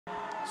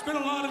There's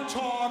been a lot of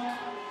talk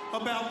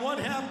about what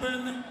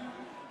happened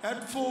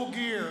at Full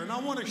Gear, and I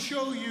want to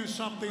show you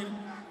something.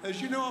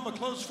 As you know, I'm a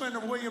close friend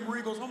of William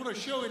Regal's. I'm going to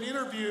show an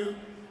interview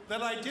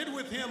that I did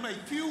with him a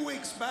few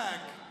weeks back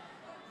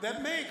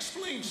that may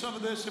explain some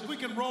of this. If we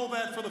can roll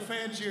that for the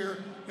fans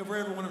here and for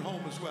everyone at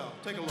home as well.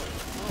 Take a look.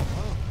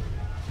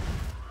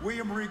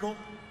 William Regal,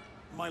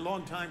 my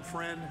longtime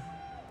friend.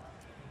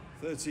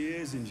 30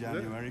 years in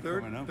January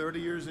coming up. 30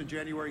 years in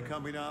January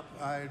coming up.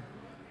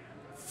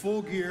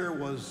 Full Gear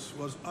was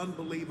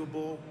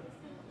unbelievable,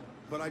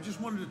 but I just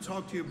wanted to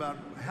talk to you about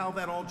how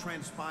that all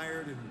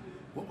transpired and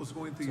what was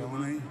going through your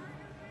mind.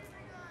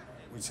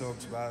 We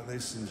talked about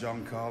this, and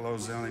John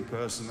Carlo's the only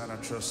person that I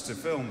trust to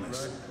film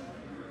this.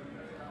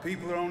 Right.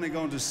 People are only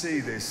going to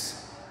see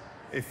this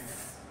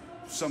if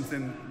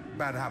something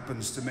bad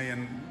happens to me,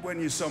 and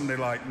when you're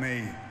somebody like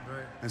me,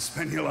 right, and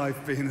spend your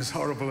life being as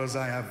horrible as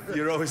I have,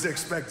 you're always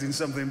expecting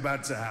something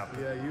bad to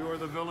happen. Yeah, you are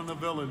the villain of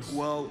villains.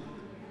 Well,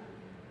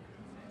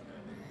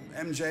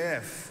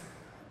 MJF,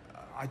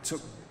 I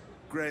took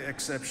great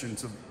exception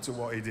to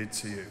what he did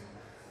to you.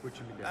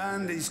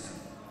 And he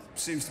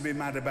seems to be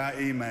mad about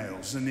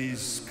emails, and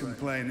he's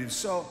complaining.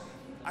 So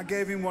I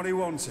gave him what he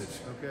wanted.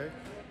 Okay.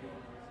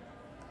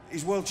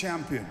 He's world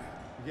champion.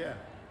 Yeah.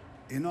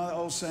 You know that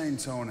old saying,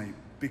 Tony,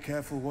 be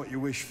careful what you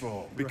wish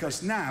for.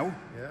 Because now,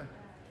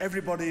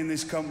 everybody in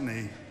this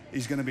company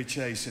is going to be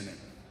chasing him.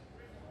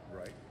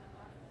 Right.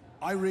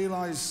 I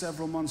realized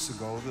several months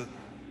ago that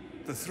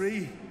the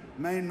three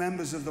main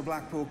members of the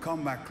Blackpool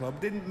Combat Club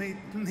didn't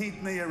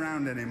need me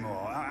around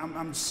anymore.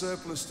 I'm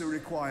surplus to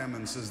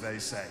requirements, as they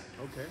say.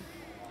 Okay.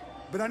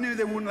 But I knew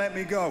they wouldn't let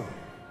me go.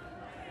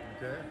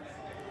 Okay.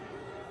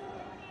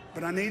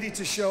 But I needed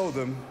to show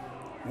them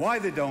why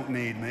they don't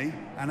need me,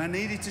 and I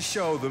needed to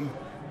show them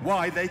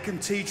why they can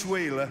teach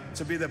Wheeler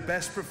to be the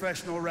best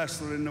professional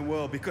wrestler in the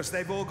world, because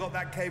they've all got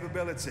that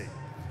capability.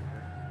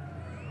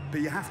 But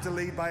you have to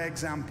lead by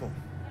example.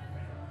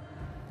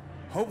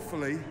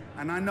 Hopefully,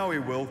 and I know he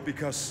will,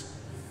 because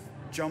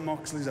Jon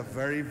Moxley's a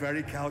very,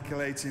 very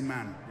calculating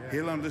man. Yeah.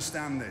 He'll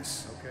understand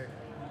this. Okay.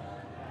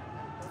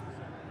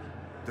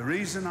 The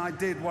reason I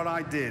did what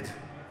I did,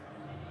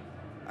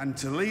 and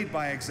to lead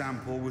by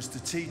example, was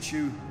to teach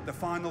you the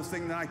final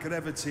thing that I could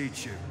ever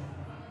teach you.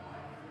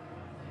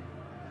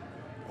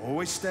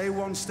 Always stay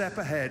one step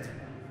ahead,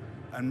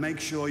 and make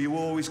sure you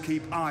always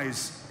keep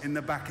eyes in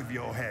the back of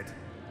your head.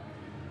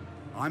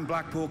 I'm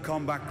Blackpool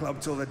Combat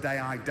Club till the day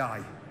I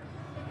die.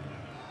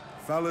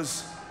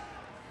 Fellas,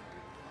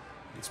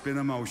 it's been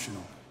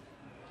emotional.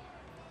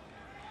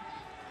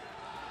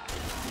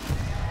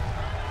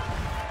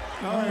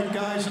 All right,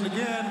 guys, and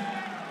again,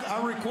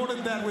 I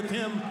recorded that with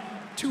him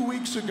 2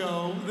 weeks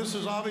ago. This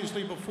is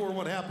obviously before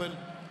what happened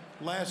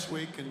last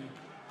week, and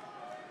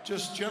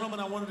just,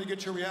 gentlemen, I wanted to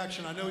get your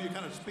reaction. I know you're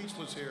kind of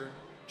speechless here.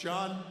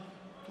 John,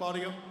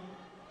 Claudio.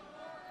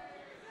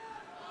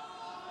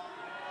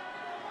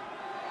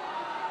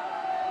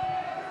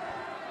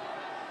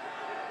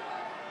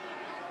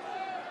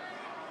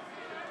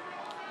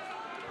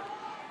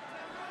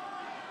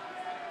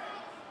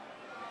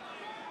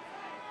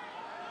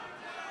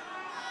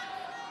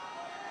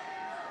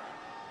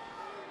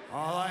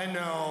 All I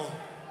know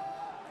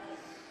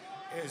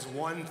is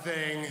one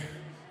thing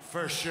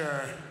for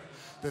sure.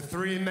 The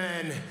three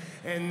men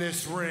in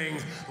this ring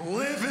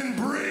live and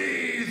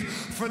breathe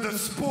for the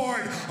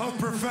sport of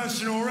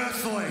professional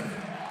wrestling.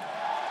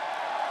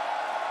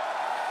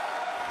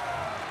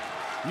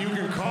 You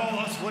can call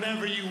us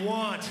whatever you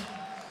want,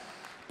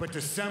 but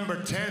December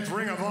 10th,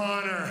 Ring of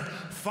Honor,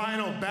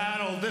 final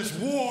battle, this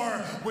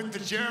war with the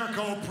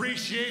Jericho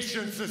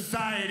Appreciation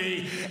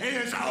Society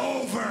is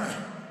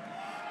over.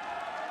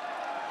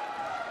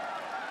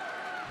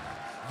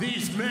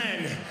 These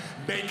men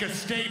make a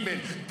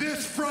statement.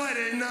 This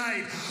Friday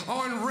night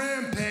on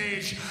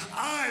Rampage,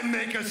 I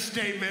make a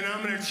statement.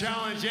 I'm going to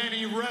challenge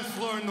any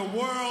wrestler in the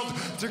world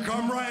to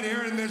come right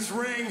here in this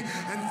ring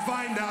and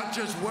find out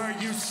just where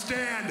you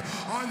stand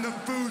on the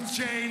food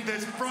chain.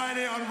 This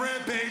Friday on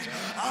Rampage,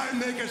 I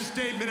make a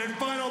statement. And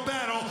final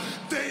battle,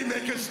 they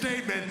make a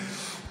statement.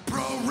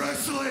 Pro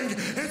wrestling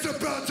is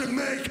about to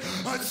make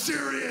a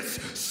serious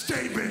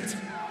statement.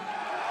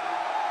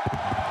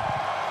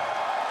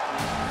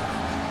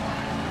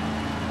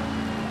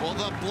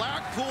 The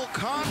Blackpool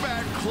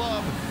Combat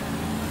Club,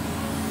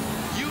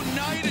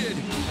 united,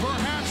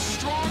 perhaps